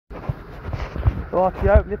Right,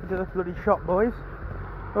 yo, nip into the bloody shop, boys.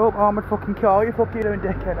 Oh, armoured fucking car, you fucking doing,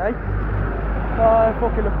 dickhead, eh? Oh,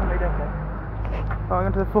 fucking look at me, dickhead. Right,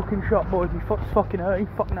 into the fucking shop, boys. My foot's fucking hurting.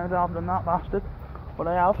 Fucking knows I haven't done that, bastard. But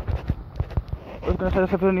I have. I was gonna say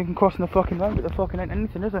this isn't even crossing the fucking road, but there fucking ain't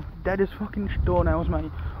anything, is there? Dead as fucking doornails,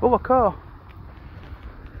 mate. Oh, a car.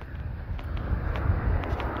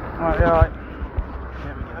 Right, yeah, right.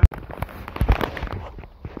 There we go.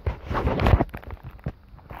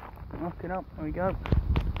 Fucking up, there we go.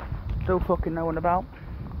 Still fucking no one about.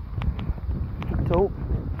 At all.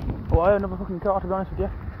 Oh, I own another fucking car, to be honest with you.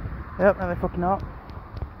 Yep, there they fucking are.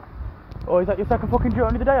 Oh, is that your second fucking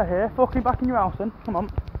journey of the day, I hear? Fucking back in your house then, come on.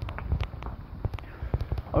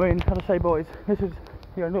 I mean, as I say, boys, this is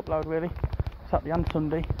the only upload really, Saturday and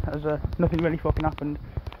Sunday, as nothing really fucking happened.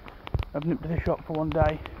 I've nipped to the shop for one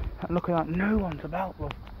day, and looking at no one's about,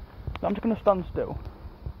 love. So I'm just going to stand still,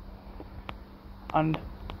 and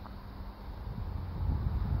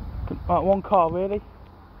one car really,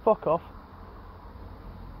 fuck off.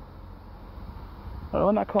 Right,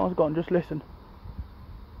 when that car's gone, just listen.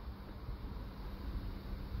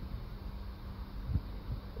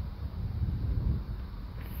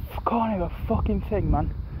 Can't hear a fucking thing,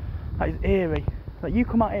 man. That is eerie. Like, you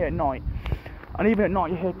come out here at night, and even at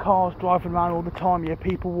night you hear cars driving around all the time, you hear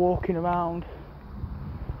people walking around.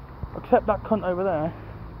 Except that cunt over there,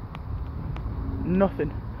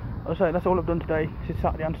 nothing. As I say, that's all I've done today. This is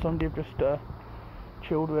Saturday and Sunday. I've just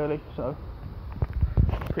chilled really, so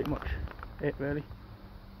pretty much it really.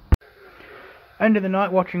 End of the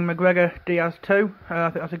night watching McGregor Diaz 2.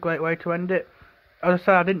 I think that's a great way to end it. As I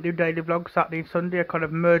say, I didn't do daily vlogs Saturday and Sunday. I kind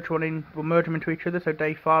of merge them into each other. So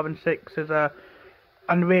day 5 and 6 is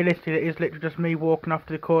and realistically it is literally just me walking off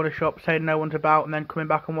to the corner shop, saying no one's about, and then coming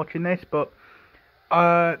back and watching this. But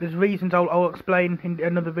there's reasons I'll explain in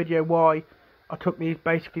another video why I took these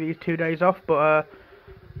 2 days off. But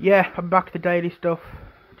yeah, I'm back to daily stuff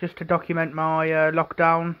just to document my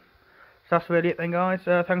lockdown. So that's really it then, guys.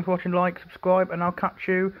 Thanks for watching, like, subscribe, and I'll catch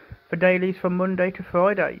you for dailies from Monday to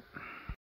Friday.